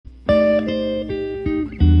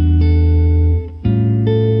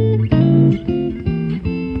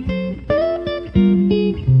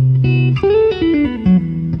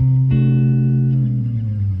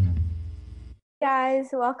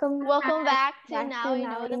Welcome back to back Now to You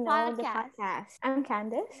Now Know You the Know the podcast. podcast. I'm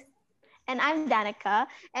Candice. And I'm Danica.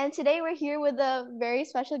 And today we're here with a very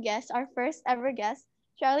special guest, our first ever guest,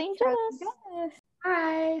 Charlene Jonas. Yes.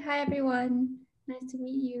 Hi everyone. Nice to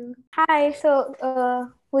meet you. Hi.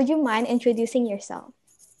 Would you mind introducing yourself?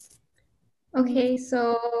 Okay,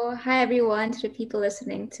 so hi everyone to the people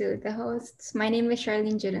listening to the hosts. My name is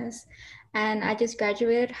Charlene Jonas, and I just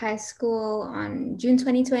graduated high school on June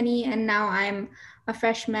 2020, and now I'm a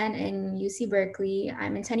freshman in UC Berkeley.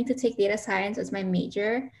 I'm intending to take data science as my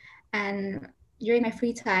major, and during my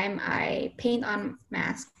free time, I paint on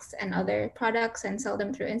masks and other products and sell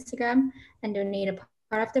them through Instagram and donate a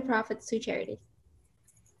part of the profits to charity.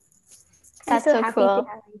 That's I'm so happy cool. to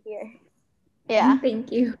have you here. Yeah.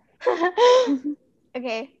 Thank you.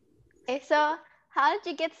 Okay. So how did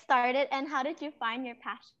you get started and how did you find your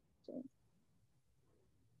passion?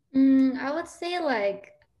 I would say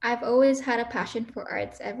I've always had a passion for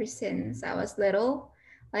arts ever since I was little.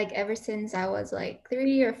 Like ever since I was like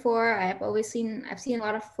 3 or 4, I've seen a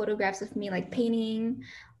lot of photographs of me like painting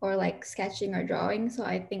or like sketching or drawing. So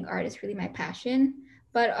I think art is really my passion.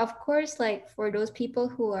 But of course, like for those people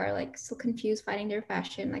who are like so confused finding their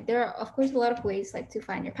passion, like there are of course a lot of ways like to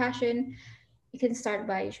find your passion. You can start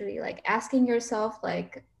by usually like asking yourself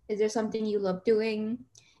like, is there something you love doing?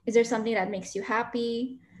 Is there something that makes you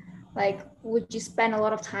happy? Like would you spend a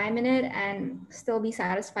lot of time in it and still be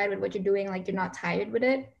satisfied with what you're doing, like you're not tired with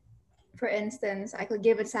it? For instance, I could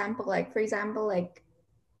give a sample, like for example, like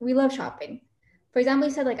we love shopping. For example,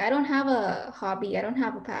 you said like I don't have a hobby, I don't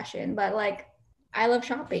have a passion, but like I love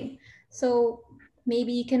shopping. So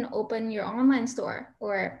maybe you can open your online store,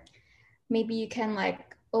 or maybe you can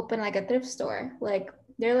like open like a thrift store. Like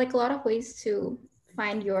there are like a lot of ways to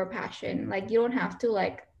find your passion. Like you don't have to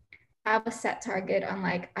like have a set target on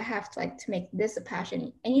like I have to like to make this a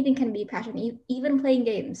passion. Anything can be a passion. Even playing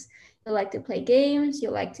games. You like to play games, you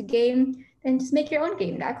like to game, then just make your own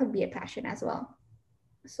game. That could be a passion as well.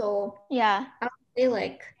 So Yeah. I would say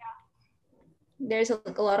like there's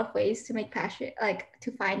like a lot of ways to make passion, like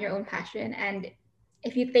to find your own passion. And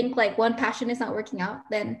if you think like one passion is not working out,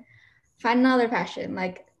 then find another passion.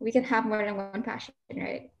 Like we can have more than one passion,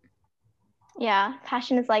 right? Yeah.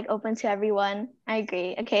 Passion is like open to everyone. I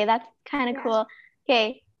agree. Okay, that's kind of Yeah. cool.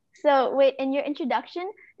 Okay. So wait, in your introduction,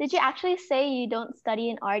 did you actually say you don't study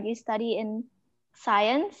in art, you study in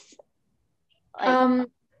science? Like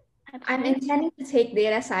I'm intending to take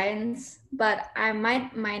data science, but I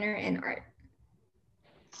might minor in art.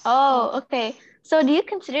 Oh, okay. So do you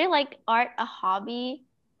consider like art a hobby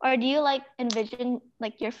or do you like envision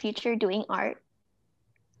like your future doing art?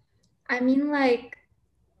 I mean, like,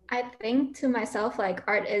 I think to myself, like,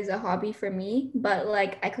 art is a hobby for me, but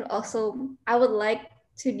like, I would like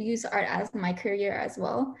to use art as my career as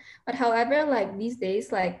well. But however, like, these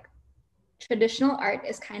days, like, traditional art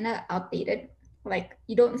is kind of outdated. Like,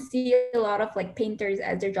 you don't see a lot of like painters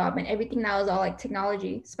as their job, and everything now is all like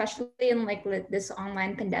technology, especially in like this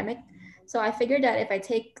online pandemic. So I figured that if I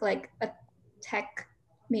take like a tech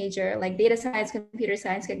major, like data science, computer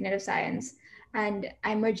science, cognitive science, and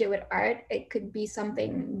I merge it with art, it could be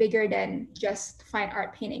something bigger than just fine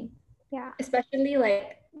art painting. Yeah. Especially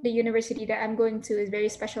like the university that I'm going to is very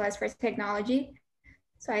specialized for technology.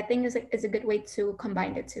 So I think it's a good way to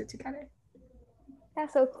combine the two together.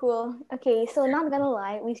 That's so cool. Okay, so not gonna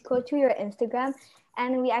lie, we scrolled through your Instagram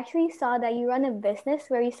and we actually saw that you run a business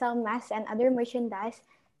where you sell masks and other merchandise.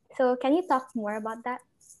 So can you talk more about that?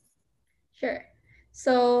 Sure.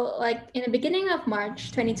 So, like in the beginning of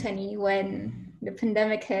March 2020, when the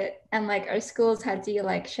pandemic hit and like our schools had to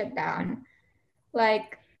like shut down,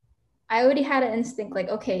 like I already had an instinct like,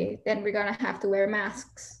 okay, then we're gonna have to wear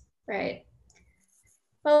masks, right?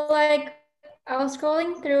 But like I was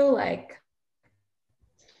scrolling through like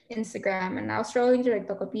Instagram and I was scrolling through like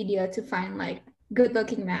Tokopedia to find like good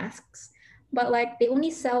looking masks. But like they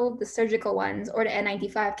only sell the surgical ones or the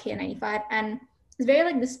N95, K95, and it's very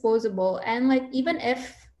like disposable. And like even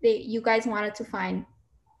if you guys wanted to find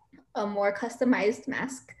a more customized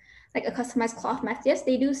mask, like a customized cloth mask, yes,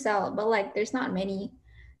 they do sell, but like there's not many.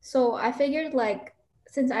 So I figured like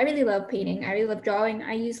since I really love painting, I really love drawing,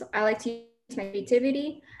 I like to use my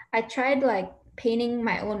creativity. I tried like painting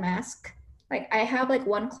my own mask. Like I have like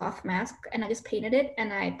one cloth mask and I just painted it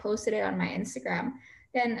and I posted it on my Instagram.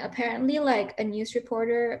 Then apparently like a news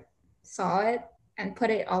reporter saw it and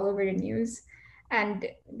put it all over the news. And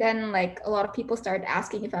then like a lot of people started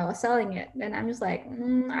asking if I was selling it. Then I'm just like,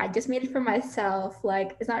 I just made it for myself.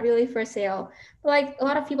 Like it's not really for sale. But like a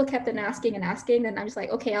lot of people kept on asking and asking. Then I'm just like,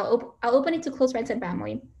 okay, I'll open it to close friends and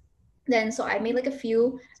family. Then so I made like a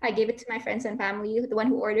few. I gave it to my friends and family, the one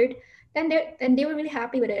who ordered. then they were really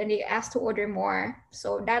happy with it and they asked to order more.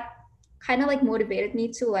 So that kind of like motivated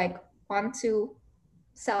me to like want to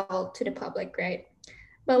sell to the public, right?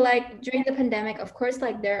 But like during the pandemic, of course,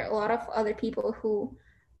 like there are a lot of other people who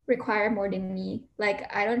require more than me.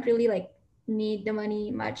 Like I don't really like need the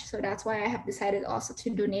money much. So that's why I have decided also to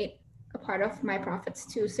donate a part of my profits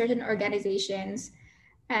to certain organizations.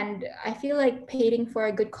 And I feel like paying for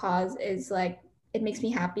a good cause is like, it makes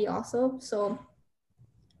me happy also. So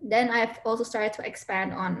then I've also started to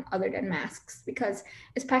expand on other than masks because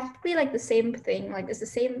it's practically like the same thing, like it's the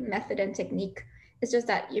same method and technique. It's just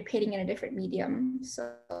that you're painting in a different medium.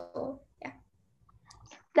 So yeah.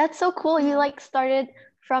 That's so cool. You like started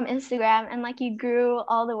from Instagram and like you grew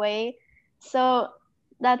all the way. So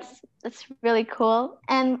that's really cool.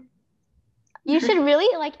 And you should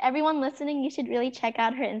really like everyone listening, you should really check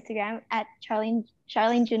out her Instagram at Charlene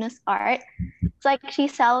Junos Art. It's like she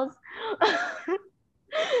sells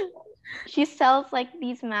she sells like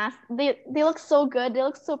these masks. They look so good. They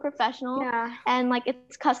look so professional. Yeah. And like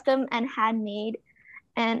it's custom and handmade.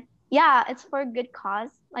 And yeah, it's for a good cause.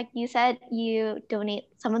 Like you said, you donate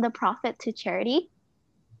some of the profit to charity.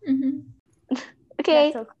 Mm-hmm.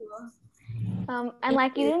 Okay. That's so cool. And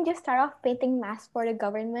like you didn't just start off painting masks for the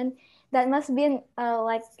government. That must be an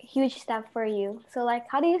like huge step for you. So like,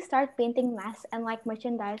 how do you start painting masks and like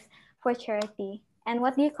merchandise for charity? And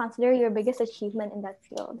what do you consider your biggest achievement in that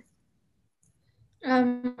field?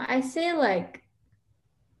 I say like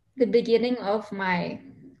the beginning of my,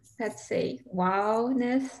 let's say,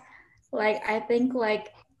 wowness. Like I think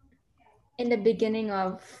like in the beginning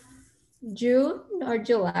of June or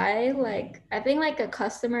July, like I think like a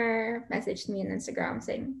customer messaged me on Instagram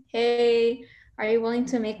saying, "Hey, are you willing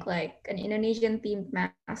to make like an Indonesian themed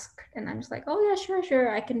mask?" And I'm just like, "Oh yeah,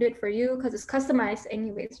 sure, I can do it for you because it's customized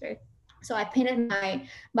anyways, right?" So I painted my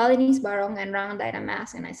Balinese barong and Rangandaina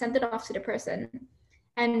mask and I sent it off to the person.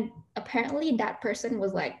 And apparently that person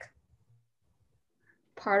was like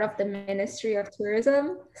part of the Ministry of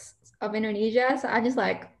Tourism of Indonesia. So I just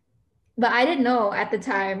like, but I didn't know at the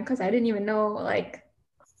time because I didn't even know like,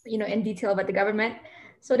 in detail about the government.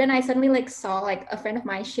 So then I suddenly like saw like a friend of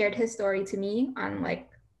mine shared his story to me on like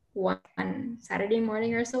one Saturday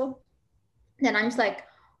morning or so. Then I'm just like,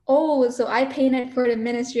 oh, so I painted for the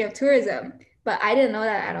Ministry of Tourism, but I didn't know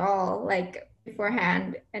that at all like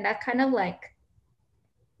beforehand. And that kind of like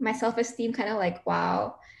my self-esteem kind of like,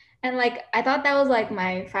 wow. And like I thought that was like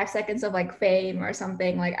my 5 seconds of like fame or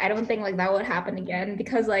something. Like I don't think like that would happen again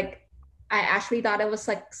because like I actually thought it was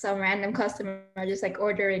like some random customer just like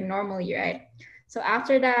ordering normally, right? So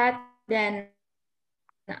after that, then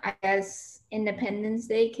I guess Independence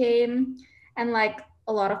Day came and like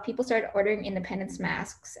a lot of people started ordering Independence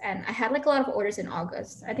masks. And I had like a lot of orders in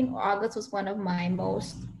August. I think August was one of my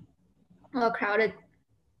most crowded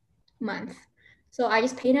month. So I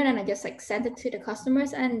just painted and I just like sent it to the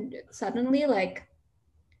customers and suddenly like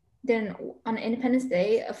then on Independence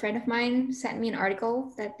Day, a friend of mine sent me an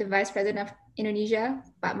article that the Vice President of Indonesia,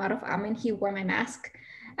 Pak Maruf Amin, he wore my mask.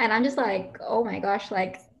 And I'm just like, oh my gosh,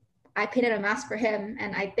 like I painted a mask for him.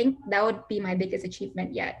 And I think that would be my biggest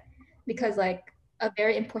achievement yet. Because like a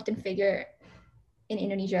very important figure in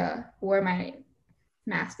Indonesia wore my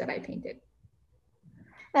mask that I painted.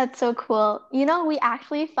 That's so cool. We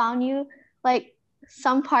actually found you like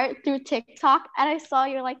some part through TikTok, and I saw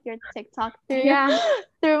your TikTok through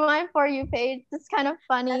through my For You page. It's kind of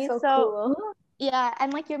funny. That's so cool. Yeah,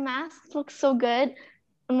 and like your mask looks so good,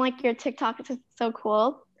 and like your TikTok is so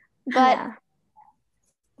cool. But Yeah.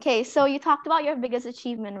 okay, so you talked about your biggest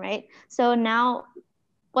achievement, right? So now,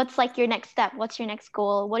 what's like your next step? What's your next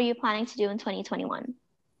goal? What are you planning to do in 2021?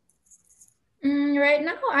 Right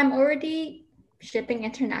now, I'm already shipping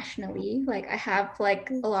internationally. Like I have like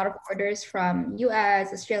a lot of orders from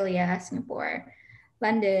US, Australia, Singapore,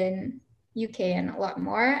 London, UK, and a lot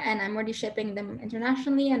more. And I'm already shipping them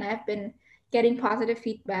internationally and I've been getting positive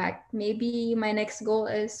feedback. Maybe my next goal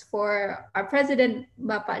is for our president,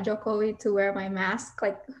 Bapak Jokowi, to wear my mask.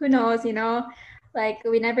 Like who knows, like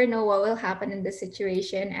we never know what will happen in this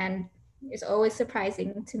situation. And it's always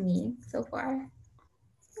surprising to me so far.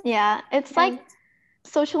 Yeah, it's like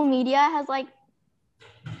social media has like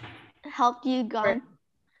helped you gone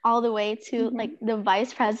all the way to like the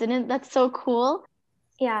vice president. That's so cool.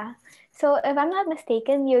 Yeah. So if I'm not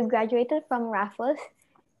mistaken, you graduated from Raffles,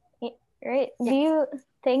 right? Yeah. Do you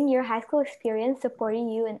think your high school experience supported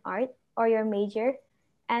you in art or your major?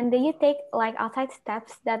 And did you take like outside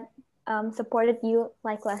steps that supported you,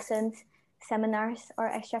 like lessons, seminars, or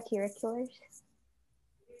extracurriculars?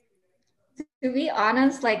 To be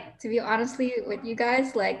honestly with you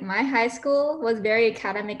guys, like my high school was very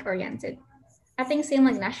academic oriented. I think same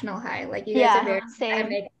like national high. Like you guys are very Same.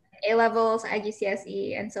 academic, A levels,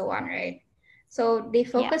 IGCSE, and so on, right? So they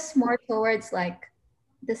focus more towards like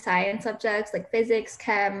the science subjects like physics,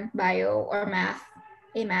 chem, bio, or math,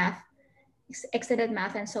 A math, extended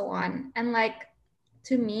math, and so on. And like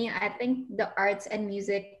to me, I think the arts and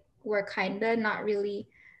music were kind of not really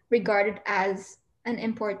regarded as an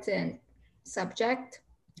important subject.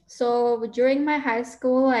 So during my high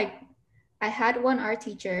school, like I had one art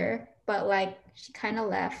teacher, but like she kind of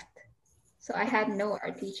left. So I had no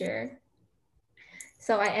art teacher.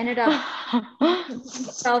 So I ended up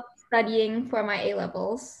self-studying for my A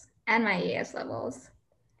levels and my AS levels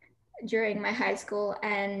during my high school.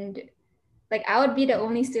 And like I would be the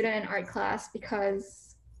only student in art class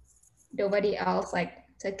because nobody else like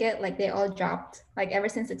took it. Like they all dropped. Like ever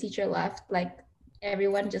since the teacher left, like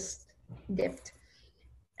everyone just dipped.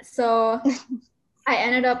 So I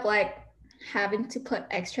ended up like having to put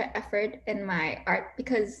extra effort in my art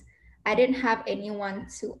because I didn't have anyone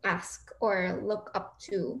to ask or look up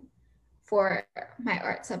to for my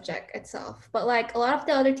art subject itself. But like a lot of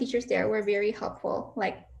the other teachers there were very helpful.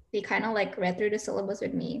 Like they kind of like read through the syllabus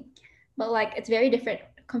with me. But like it's very different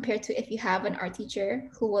compared to if you have an art teacher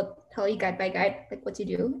who will tell you guide by guide like what to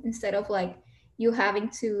do instead of like you having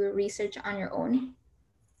to research on your own.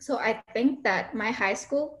 So I think that my high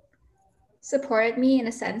school supported me in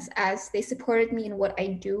a sense as they supported me in what I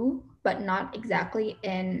do, but not exactly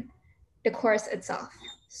in the course itself.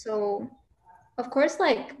 So, of course,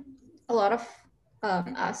 like a lot of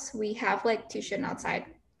us, we have like tuition outside,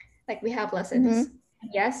 like we have lessons.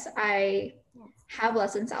 Yes, I have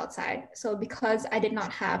lessons outside. So, because I did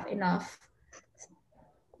not have enough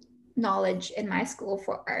knowledge in my school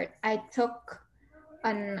for art, I took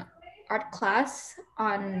an art class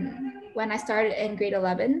on when I started in grade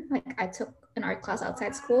 11. Like I took an art class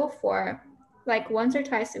outside school for like once or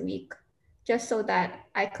twice a week, just so that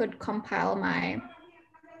I could compile my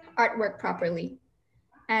artwork properly.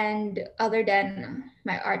 And other than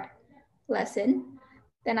my art lesson,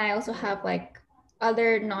 then I also have like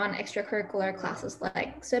other non-extracurricular classes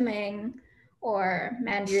like swimming or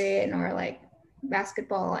Mandarin or like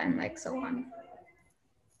basketball and like so on.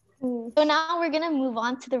 So now we're gonna move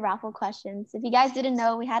on to the raffle questions. If you guys didn't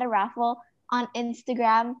know, we had a raffle on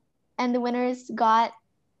Instagram, and the winners got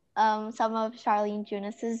some of Charlene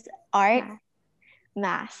Junas's art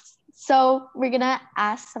masks. So we're gonna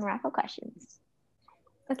ask some raffle questions.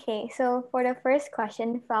 Okay, so for the first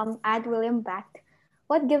question from Ad William Bacht,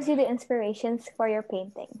 what gives you the inspirations for your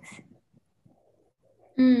paintings?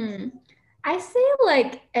 I say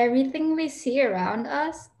like everything we see around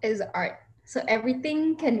us is art. So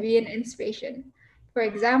everything can be an inspiration. For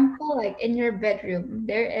example, like in your bedroom,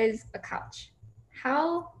 there is a couch.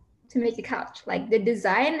 How to make a couch? Like the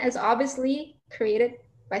design is obviously created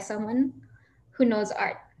by someone who knows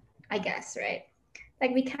art, I guess, right?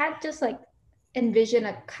 Like we can't just like envision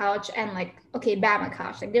a couch and like, okay, bam, a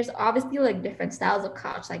couch. Like there's obviously like different styles of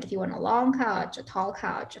couch. Like if you want a long couch, a tall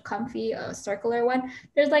couch, a comfy, a circular one,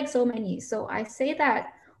 there's like so many. So I say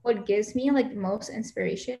that what gives me like the most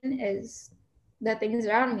inspiration is the things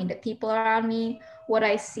around me, the people around me, what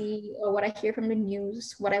I see or what I hear from the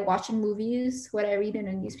news, what I watch in movies, what I read in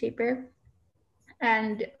a newspaper,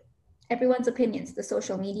 and everyone's opinions, the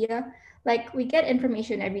social media. Like we get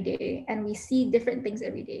information every day and we see different things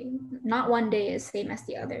every day. Not one day is same as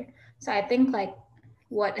the other. So I think like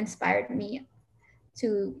what inspired me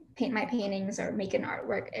to paint my paintings or make an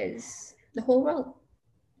artwork is the whole world.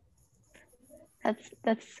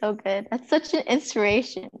 That's so good. That's such an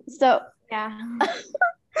inspiration. So yeah.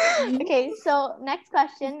 Okay, so next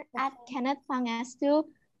question at Kenneth Pangestu,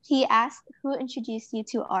 he asked, who introduced you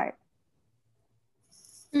to art?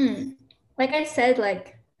 Like I said,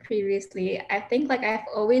 like previously, I think like I've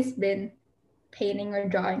always been painting or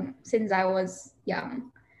drawing since I was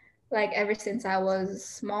young. Like ever since I was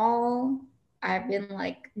small, I've been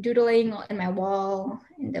like doodling in my wall,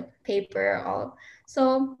 in the paper, all.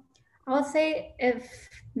 So I'll say if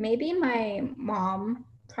maybe my mom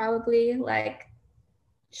probably like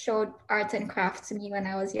showed arts and crafts to me when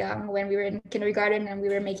I was young, when we were in kindergarten and we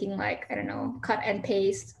were making like, I don't know, cut and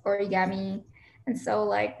paste, origami. And so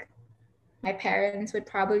like my parents would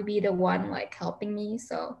probably be the one like helping me.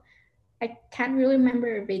 So I can't really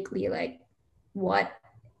remember vaguely like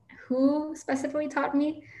who specifically taught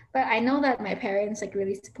me, but I know that my parents like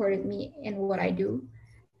really supported me in what I do.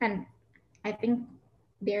 And I think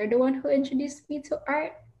they're the one who introduced me to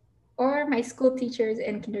art, or my school teachers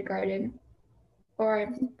in kindergarten, or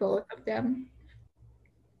both of them.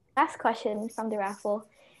 Last question from the raffle.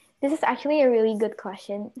 This is actually a really good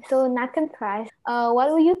question. So, Natkan Price, what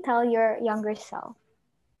will you tell your younger self?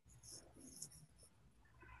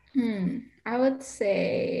 I would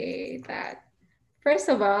say that first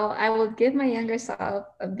of all, I would give my younger self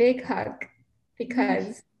a big hug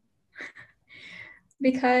because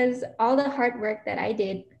because all the hard work that I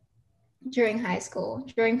did during high school,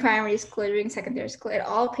 during primary school, during secondary school, it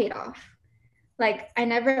all paid off. Like I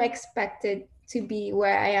never expected to be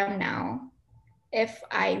where I am now if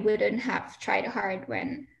I wouldn't have tried hard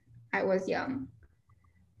when I was young.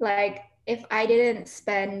 Like if I didn't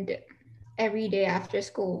spend every day after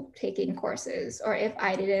school taking courses, or if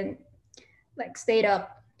I didn't like stayed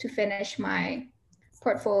up to finish my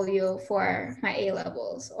portfolio for my A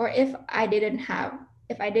levels, or if I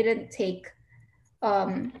didn't take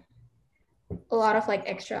um, a lot of like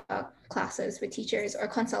extra classes with teachers or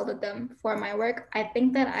consulted them for my work, I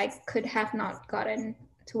think that I could have not gotten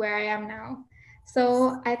to where I am now.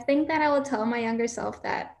 So I think that I will tell my younger self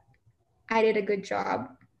that I did a good job.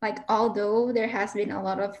 Like, although there has been a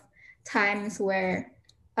lot of times where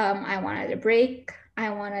I wanted a break, I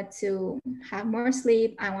wanted to have more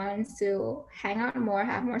sleep, I wanted to hang out more,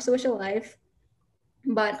 have more social life,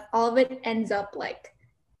 but all of it ends up like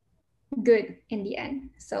good in the end.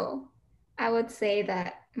 So I would say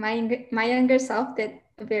that my younger self did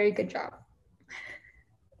a very good job.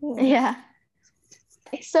 Yeah.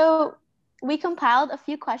 So we compiled a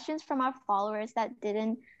few questions from our followers that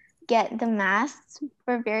didn't get the masks.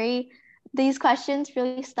 These questions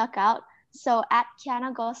really stuck out. So at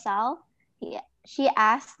Kiana Gosal, she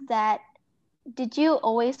asked that, did you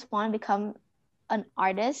always want to become an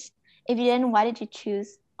artist? If you didn't, why did you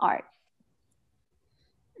choose art?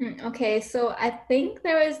 Okay, so I think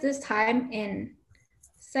there was this time in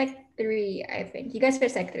Sec 3, I think. You guys are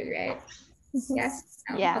Sec 3, right? Yes?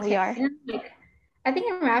 No? Yeah, we are. I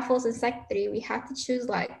think in Raffles in Sec 3, we had to choose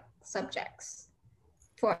like subjects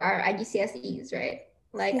for our IGCSEs, right?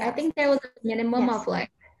 Like I think there was a minimum of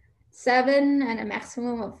like 7 and a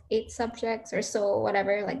maximum of 8 subjects or so,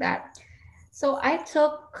 whatever, like that. So I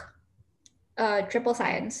took triple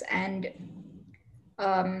science and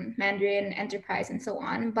Mandarin, enterprise, and so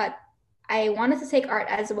on. But I wanted to take art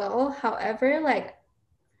as well. However, like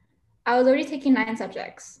I was already taking 9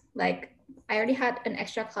 subjects. Like I already had an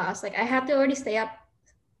extra class. Like I had to already stay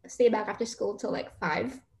back after school till like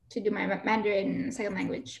 5 to do my Mandarin second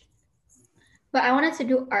language. But I wanted to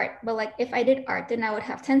do art. But like if I did art, then I would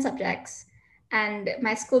have 10 subjects. And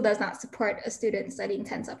my school does not support a student studying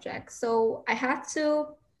 10 subjects. So I had to,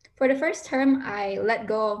 for the first term, I let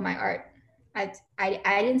go of my art. I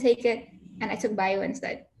didn't take it and I took bio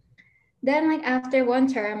instead. Then like after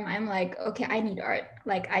one term, I'm like, okay, I need art.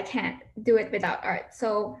 Like I can't do it without art.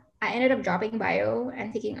 So I ended up dropping bio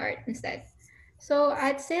and taking art instead. So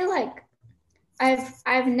I'd say like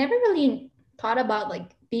I've never really thought about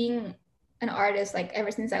like being an artist like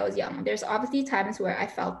ever since I was young. There's obviously times where I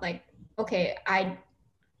felt like, okay, I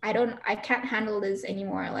can't handle this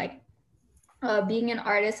anymore. Like being an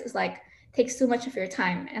artist is like takes too much of your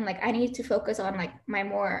time, and like I need to focus on like my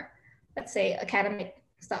more, let's say, academic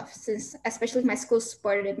stuff, since especially my school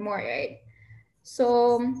supported it more, right?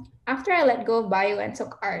 So after I let go of bio and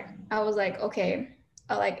took art, I was like, okay,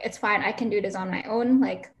 like it's fine, I can do this on my own,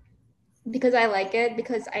 like because I like it,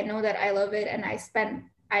 because I know that I love it, and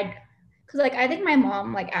because like I think my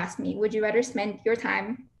mom like asked me, would you rather spend your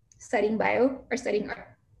time studying bio or studying art?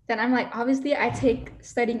 Then I'm like, obviously I take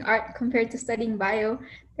studying art compared to studying bio.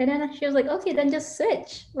 And then she was like, okay, then just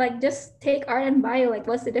switch, like just take art and bio, like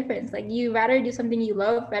what's the difference? Like you rather do something you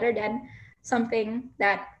love rather than something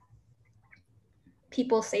that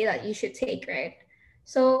people say that you should take, right?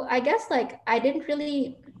 So I guess like I didn't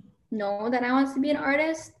really know that I wanted to be an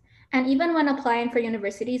artist. And even when applying for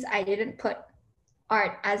universities, I didn't put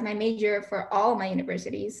art as my major for all my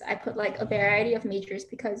universities. I put like a variety of majors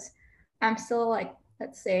because I'm still like,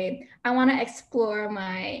 let's say, I want to explore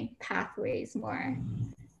my pathways more.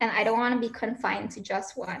 And I don't want to be confined to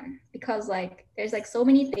just one, because like there's like so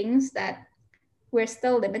many things that we're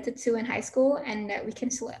still limited to in high school and that we can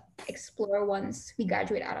still explore once we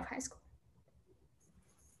graduate out of high school.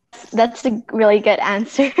 That's a really good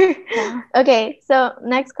answer. Yeah. Okay, so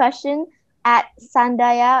next question at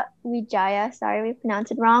Sandaya Wijaya, sorry we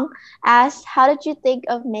pronounced it wrong, asks, how did you think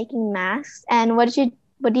of making masks, and what do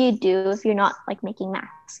you do if you're not like making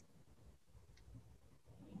masks?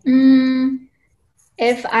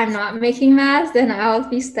 If I'm not making masks, then I'll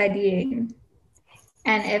be studying.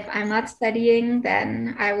 And if I'm not studying,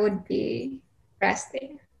 then I would be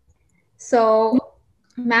resting. So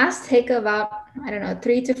masks take about, I don't know,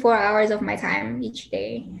 3 to 4 hours of my time each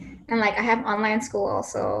day. And like I have online school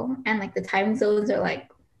also, and like the time zones are like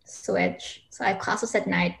switch. So I have classes at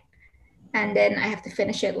night, and then I have to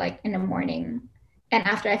finish it like in the morning. And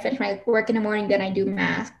after I finish my work in the morning, then I do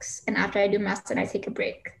masks. And after I do masks, then I take a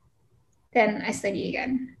break. Then I study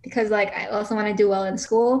again because like I also want to do well in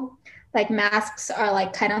school. Like masks are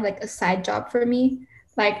like kind of like a side job for me.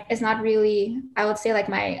 Like it's not really, I would say like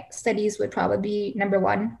my studies would probably be number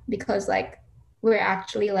one because like we're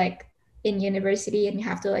actually like in university and you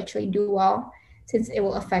have to actually do well since it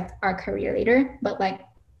will affect our career later. But like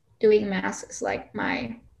doing masks is like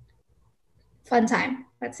my fun time,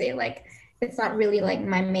 let's say. Like it's not really like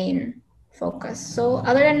my main focus. So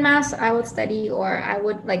other than math, I would study or I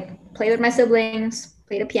would like play with my siblings,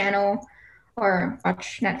 play the piano, or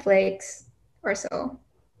watch Netflix or so.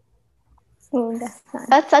 Oh, that's nice.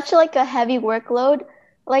 That's such like a heavy workload.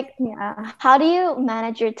 Like, Yeah. how do you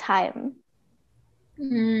manage your time?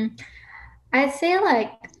 I'd say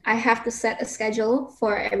like I have to set a schedule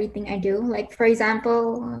for everything I do. Like for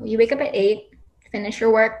example, you wake up at 8, finish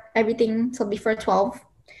your work, everything till before 12.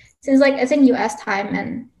 Since like it's in US time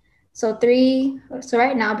and so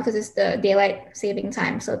right now because it's the daylight saving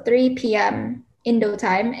time, so 3 p.m. Indo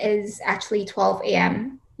time is actually 12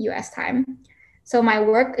 a.m. US time. So my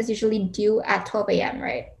work is usually due at 12 a.m.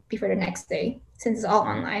 right before the next day since it's all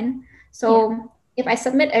online. So if I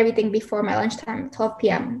submit everything before my lunchtime, 12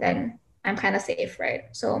 p.m., then I'm kind of safe, right?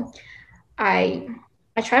 So I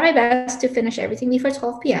try my best to finish everything before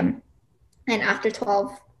 12 p.m. And after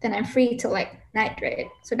 12, then I'm free till like night, right?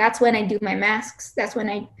 So that's when I do my masks. That's when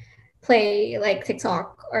I play like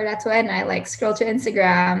TikTok, or that's when I like scroll to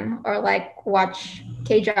Instagram or like watch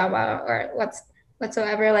K-drama or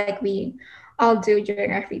whatsoever like we all do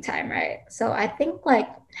during our free time, right? So I think like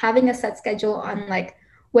having a set schedule on like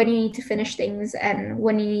when you need to finish things and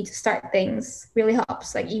when you need to start things really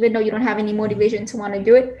helps. Like even though you don't have any motivation to want to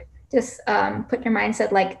do it, just put your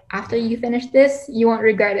mindset like after you finish this, you won't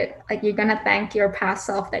regret it. Like you're gonna thank your past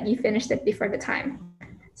self that you finished it before the time.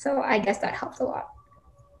 So I guess that helps a lot.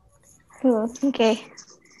 Cool. Okay.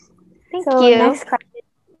 Thank So you. next question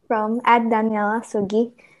from Daniela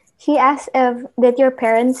Sugi. She asked if did your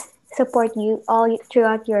parents support you all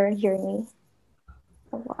throughout your journey?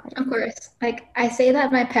 Of course. Like I say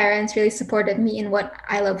that my parents really supported me in what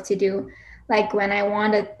I love to do. Like when I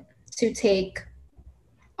wanted to take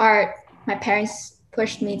art, my parents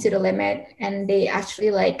pushed me to the limit and they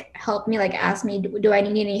actually like helped me, like asked me, do I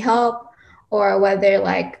need any help? Or whether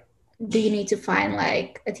like, do you need to find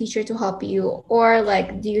like a teacher to help you? Or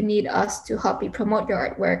like, do you need us to help you promote your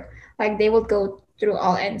artwork? Like they would go through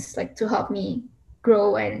all ends like to help me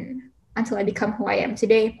grow and until I become who I am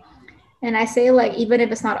today. And I say like, even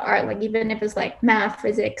if it's not art, like even if it's like math,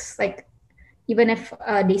 physics, like even if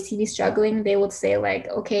they see me struggling, they would say like,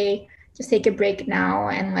 okay, just take a break now.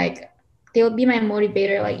 And like, they would be my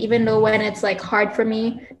motivator. Like, even though when it's like hard for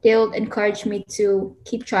me, they'll encourage me to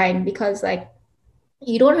keep trying because like,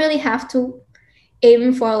 you don't really have to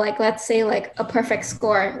aim for like, let's say like a perfect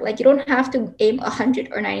score. Like you don't have to aim 100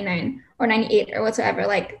 or 99 or 98 or whatsoever.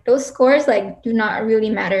 Like those scores like do not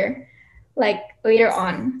really matter like later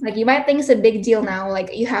on. Like you might think it's a big deal now,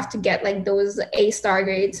 like you have to get like those A-star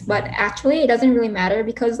grades, but actually it doesn't really matter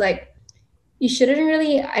because like you shouldn't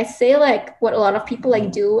really, I say like what a lot of people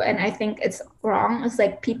like do and I think it's wrong is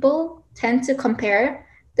like people tend to compare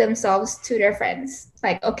themselves to their friends.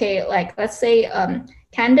 Like okay, like let's say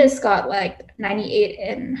Candace got like 98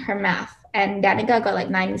 in her math and Danica got like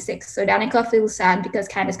 96, so Danica feels sad because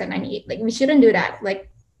Candace got 98. Like we shouldn't do that. Like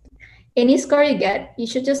any score you get, you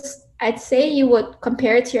should just, I'd say you would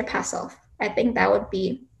compare it to your past self. I think that would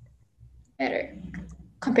be better.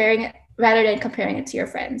 Comparing it rather than comparing it to your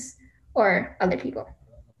friends or other people.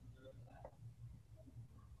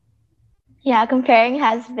 Yeah, comparing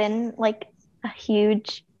has been like a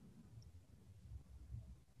huge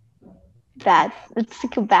it's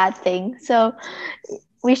like a bad thing. So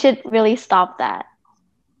we should really stop that.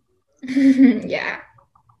 Yeah.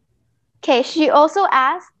 Okay, she also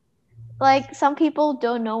asked, like, some people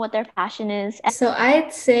don't know what their passion is. So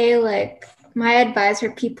I'd say like my advice for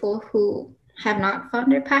people who have not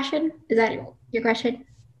found their passion, is that your question?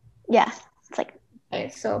 Yeah, it's like, Okay,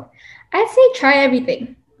 so I'd say try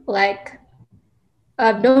everything. Like,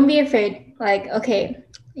 don't be afraid. Like, okay,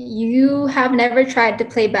 you have never tried to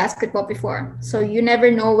play basketball before, so you never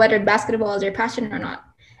know whether basketball is your passion or not.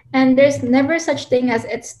 And there's never such thing as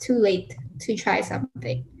it's too late to try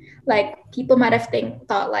something. Like people might have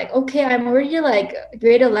thought like, okay, I'm already like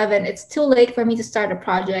grade 11. It's too late for me to start a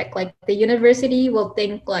project. Like the university will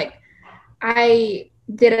think like I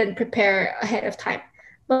didn't prepare ahead of time.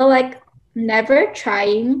 But like never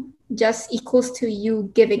trying just equals to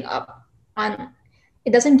you giving up on,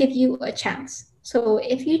 it doesn't give you a chance. So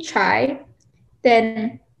if you try,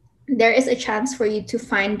 then there is a chance for you to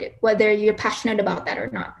find whether you're passionate about that or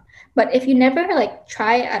not. But if you never like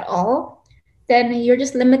try at all, then you're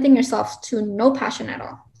just limiting yourself to no passion at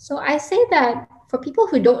all. So I say that for people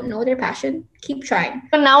who don't know their passion, keep trying.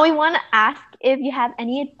 So now we want to ask if you have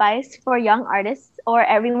any advice for young artists or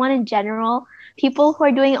everyone in general, people who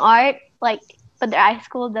are doing art, like, but their high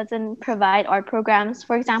school doesn't provide art programs.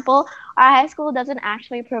 For example, our high school doesn't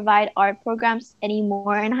actually provide art programs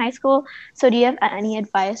anymore in high school. So do you have any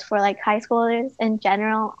advice for like high schoolers in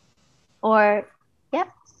general, or yeah?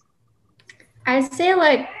 I say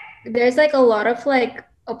like there's like a lot of like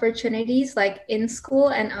opportunities like in school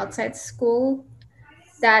and outside school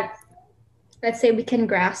that, let's say, we can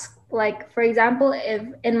grasp. Like for example, if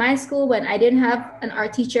in my school when I didn't have an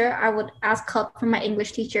art teacher, I would ask help from my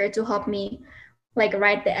English teacher to help me like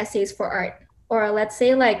write the essays for art. Or let's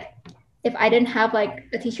say like if I didn't have like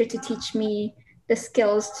a teacher to teach me the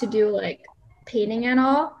skills to do like painting and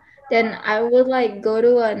all, then I would like go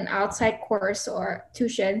to an outside course or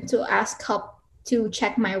tuition to ask help to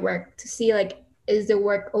check my work to see like is the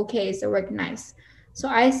work okay, is the work nice. So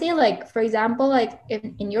I say like for example like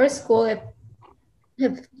in your school if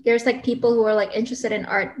there's like people who are like interested in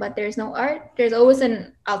art but there's no art, there's always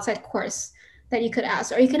an outside course that you could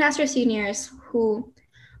ask, or you can ask your seniors who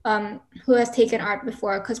has taken art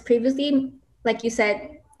before, because previously, like you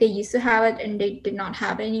said, they used to have it and they did not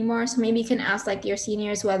have it anymore. So maybe you can ask like your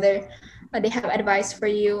seniors whether they have advice for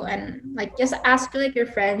you, and like just ask like your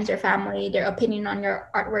friends or family their opinion on your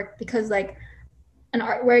artwork, because like an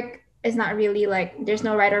artwork is not really like there's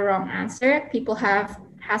no right or wrong answer. People has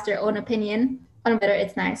their own opinion on whether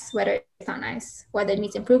it's nice, whether it's not nice, whether it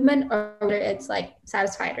needs improvement, or whether it's like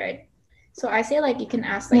satisfied, right? So I say like you can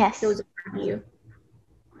ask like Yes. those around you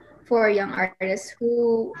for young artists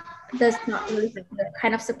who does not really have the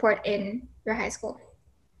kind of support in your high school.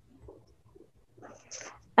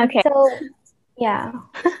 Okay. So, yeah,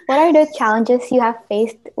 what are the challenges you have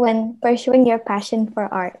faced when pursuing your passion for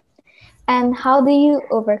art? And how do you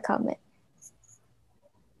overcome it?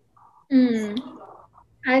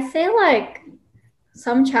 I say like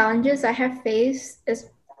some challenges I have faced is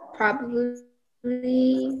probably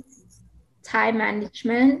time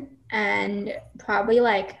management and probably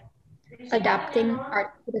like adapting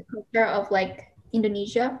art to the culture of like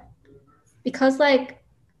Indonesia, because like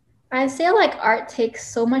I say like art takes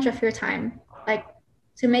so much of your time. Like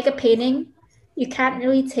to make a painting, you can't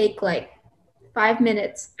really take like 5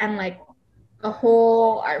 minutes and like a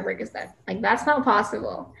whole artwork is done. Like that's not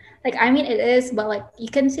possible. Like I mean it is, but like you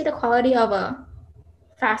can see the quality of a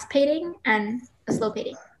fast painting and a slow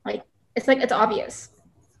painting. Like it's obvious.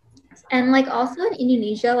 And like also in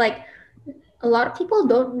Indonesia, like a lot of people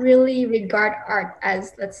don't really regard art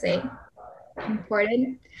as, let's say,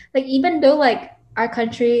 important. Like even though like our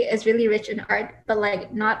country is really rich in art, but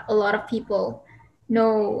like not a lot of people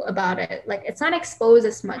know about it. Like it's not exposed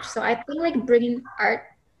as much. So I think like bringing art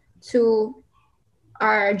to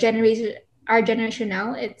our generation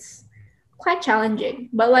now, it's quite challenging.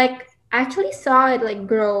 But like I actually saw it like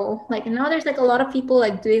grow. Like now there's like a lot of people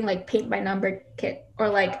like doing like paint by number kit, or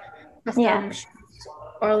like Yeah. custom shoes,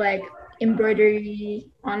 or like embroidery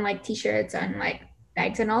on like t-shirts and like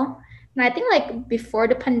bags and all. And I think like before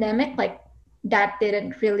the pandemic, like that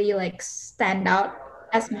didn't really like stand out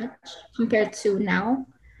as much compared to now.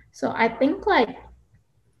 So I think like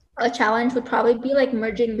a challenge would probably be like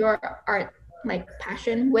merging your art like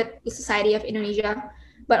passion with the society of Indonesia,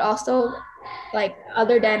 but also like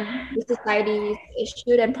other than the society's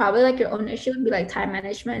issue, then probably like your own issue would be like time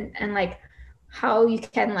management and like how you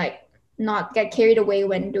can like not get carried away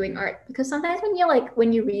when doing art, because sometimes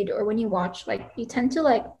when you read or when you watch, like you tend to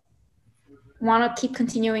like want to keep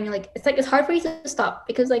continuing, like it's hard for you to stop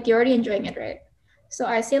because like you're already enjoying it, right? So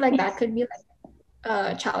I say like that could be like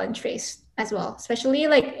a challenge faced as well, especially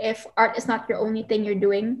like if art is not your only thing you're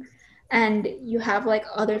doing and you have like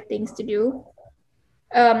other things to do.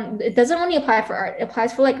 It doesn't only apply for art, it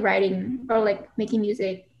applies for like writing or like making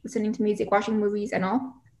music, listening to music, watching movies and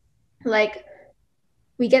all. Like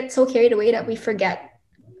we get so carried away that we forget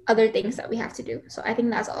other things that we have to do. So I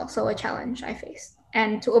think that's also a challenge I face,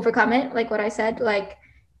 and to overcome it, like what I said, like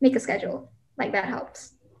make a schedule, like that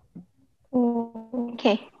helps.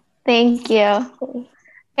 Okay. Thank you.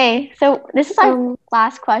 Okay, so this is our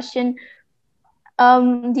last question.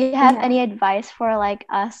 Do you have any advice for like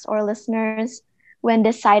us or listeners when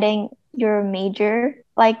deciding your major?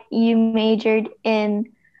 Like you majored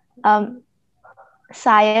in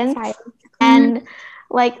science and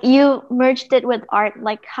like you merged it with art.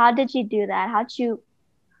 Like how did you do that? How'd you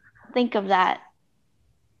think of that?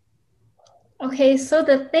 Okay, so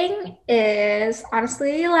the thing is,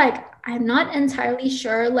 honestly, like I'm not entirely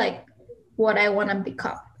sure like what I want to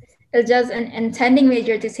become. It's just an intending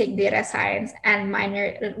major to take data science and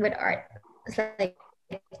minor with art. It's like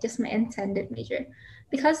just my intended major.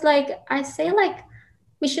 Because like I say like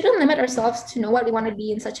we shouldn't limit ourselves to know what we want to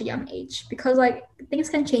be in such a young age, because like things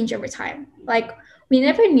can change over time. Like we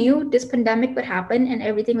never knew this pandemic would happen and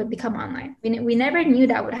everything would become online. We never knew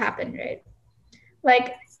that would happen, right?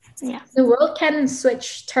 Like Yeah. the world can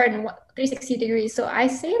turn 360 degrees. So I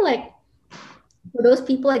say like for those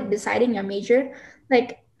people like deciding your major,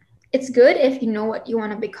 like it's good if you know what you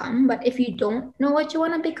want to become, but if you don't know what you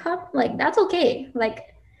want to become, like that's okay.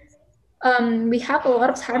 Like we have a lot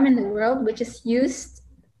of time in the world which is used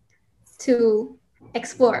to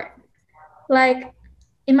explore. Like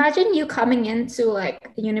imagine you coming into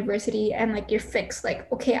like the university and like you're fixed,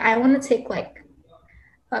 like okay, I want to take like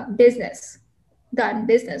business, done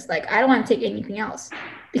business, like I don't want to take anything else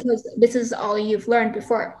because this is all you've learned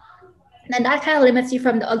before. And that kind of limits you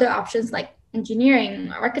from the other options like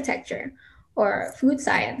engineering, architecture, or food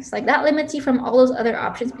science. Like that limits you from all those other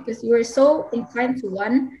options because you are so inclined to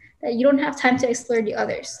one that you don't have time to explore the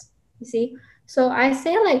others. You see? So I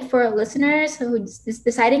say like for listeners who is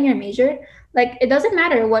deciding your major, like it doesn't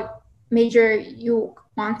matter what major you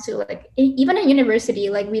want to, like even in university,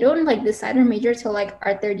 like we don't like decide our major till like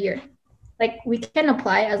our third year. Like we can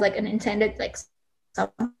apply as like an intended like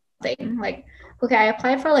something, like okay, I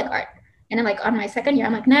applied for like art, and then like on my second year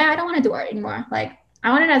I'm like, nah, I don't want to do art anymore. Like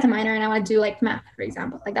I want it as a minor and I want to do like math, for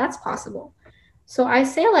example. Like that's possible. So I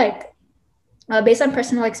say like based on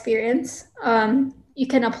personal experience, you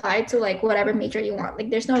can apply to like whatever major you want. Like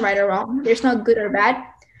there's no right or wrong, there's no good or bad.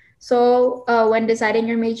 So when deciding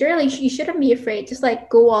your major, like you shouldn't be afraid, just like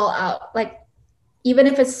go all out. Like even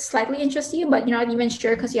if it's slightly interests you, but you're not even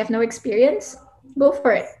sure because you have no experience, go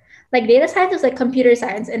for it. Like data science is like computer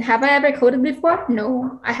science. And have I ever coded before?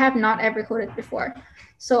 No, I have not ever coded before.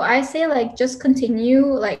 So I say like just continue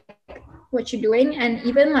like what you're doing. And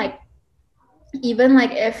even like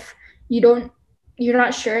if you're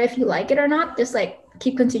not sure if you like it or not, just like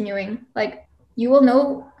keep continuing. Like you will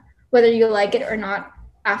know whether you like it or not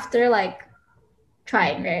after like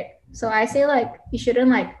trying, right? So I say like you shouldn't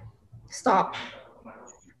like stop,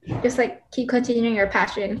 just like keep continuing your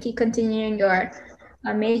passion, keep continuing your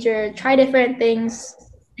major, try different things,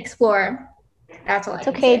 explore. That's all I It's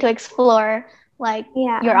can okay say. to explore like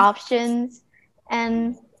Yeah. your options,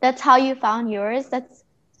 and that's how you found yours. That's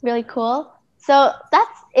really cool. So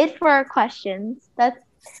that's it for our questions.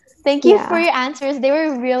 Thank you for Yeah. your answers. They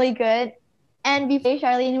were really good. And before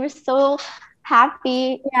Charlene, we're so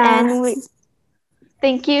happy, Yeah. and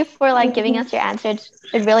thank you for like giving us your answers.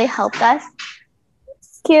 It really helped us.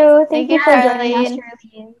 Thank you. Thank Thank you you, for joining us, Charlene.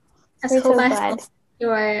 Charlene. Just We're hope so I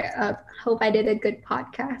glad. hope I did a good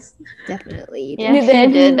podcast. Definitely. You Yes, You you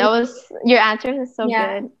did. did. That was your answers are so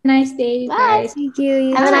Yeah. good. Nice day, you Bye. guys. Thank you.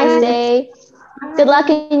 You Have a nice too. day. Good luck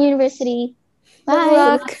in university. Good Bye.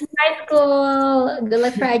 luck. High school. Good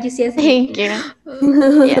luck for IGCSE. Thank you.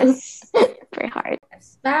 Yes. Very hard.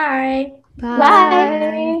 Bye. Bye. Bye.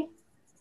 Bye.